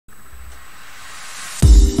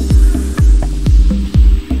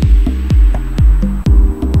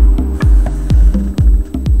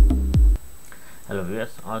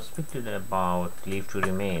I'll speak today about leave to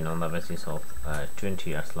remain on the basis of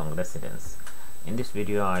 20 years long residence. In this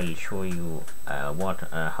video I'll show you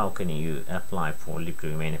how can you apply for leave to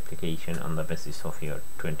remain application on the basis of your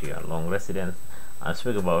 20-year long residence. I'll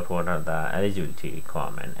speak about what are the eligibility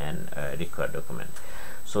requirement and required document.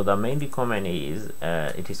 So the main requirement is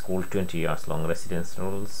it is called 20 years long residence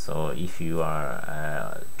rules. So if you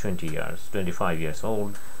are 25 years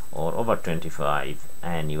old or over 25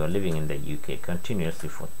 and you are living in the UK continuously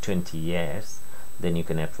for 20 years, then you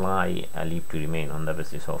can apply a leave to remain on the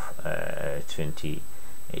basis of 20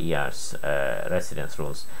 years residence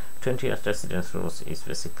rules. 20 years residence rules is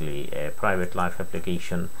basically a private life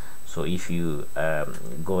application. So if you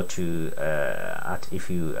go to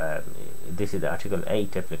this is the Article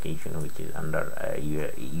 8 application, which is under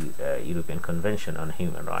European Convention on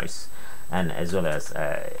Human Rights, and as well as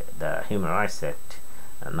the Human Rights Act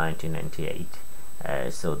 1998.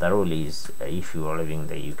 So the rule is if you are living in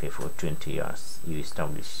the UK for 20 years, you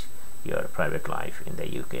establish your private life in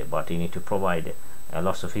the UK, but you need to provide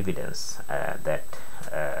lots of evidence that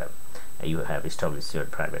you have established your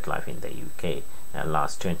private life in the UK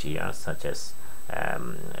last 20 years, such as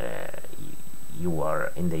you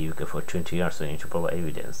are in the UK for 20 years, so you need to provide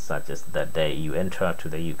evidence such as that day you enter to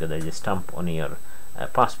the UK, there is a stamp on your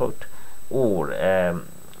passport, or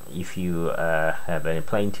if you have a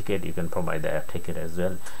plane ticket, you can provide the ticket as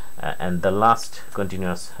well. And the last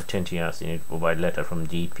continuous 20 years, you need to provide letter from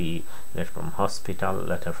GP, letter from hospital,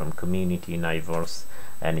 letter from community neighbors,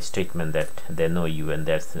 and a statement that they know you and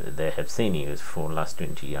they have seen you for last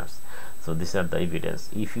 20 years. So these are the evidence.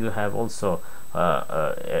 If you have also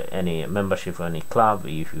any membership or any club,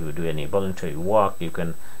 if you do any voluntary work, you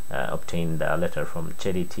can obtain the letter from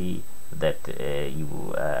charity that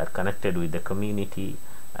you are connected with the community.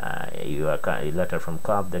 You are a letter from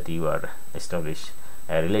club that you are established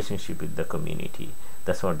a relationship with the community.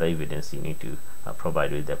 That's what the evidence you need to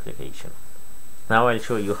provide with the application. Now I'll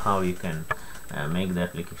show you how you can make the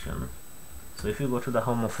application. So if you go to the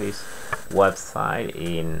Home Office website,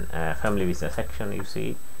 in Family Visa section, you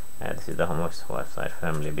see this is the Home Office website,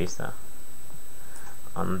 Family Visa.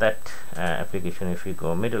 On that application, if you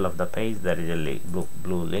go middle of the page, there is a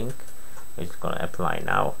blue link which is called Apply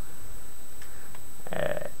Now.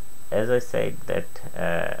 As I said,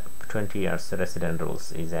 that 20 years resident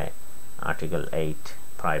rules is a Article 8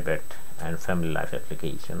 private and family life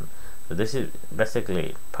application. So this is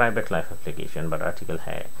basically private life application, but Article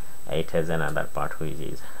 8 has another part which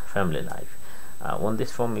is family life. On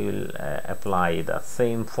this form you will apply the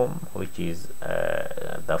same form, which is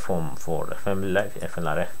the form for family life,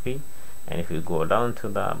 FLRFP. And if you go down to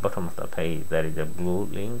the bottom of the page, there is a blue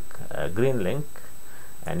link, green link,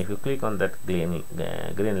 and if you click on that green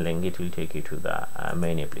link, it will take you to the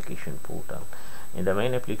main application portal. In the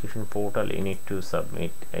main application portal, you need to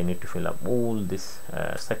fill up all this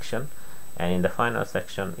section, and in the final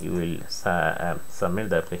section you will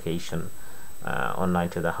submit the application online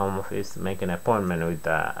to the Home Office, make an appointment with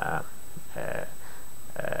the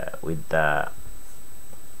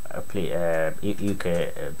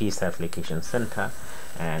UK Visa Application Center.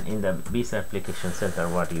 And in the Visa Application Center,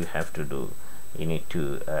 what you have to do, you need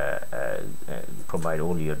to provide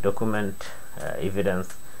all your document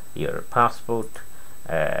evidence, your passport,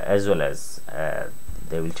 as well as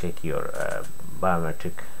they will take your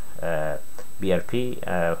biometric BRP.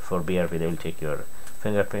 For BRP, they will take your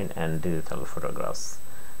fingerprint and digital photographs.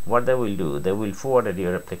 What they will do, they will forward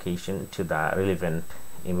your application to the relevant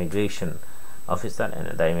immigration officer,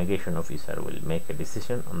 and the immigration officer will make a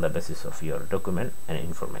decision on the basis of your document and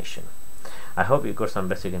information. I hope you got some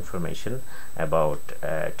basic information about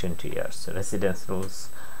 20 years residence rules.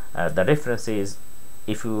 The difference is,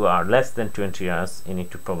 if you are less than 20 years, you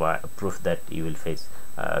need to provide proof that you will face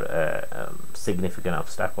significant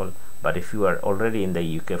obstacle. But if you are already in the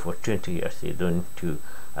UK for 20 years, you don't need to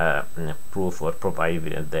prove or provide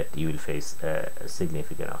evidence that you will face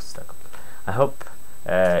significant obstacle. I hope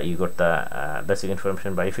you got the basic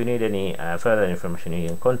information, but if you need any further information, you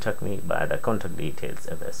can contact me by the contact details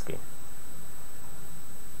of the screen.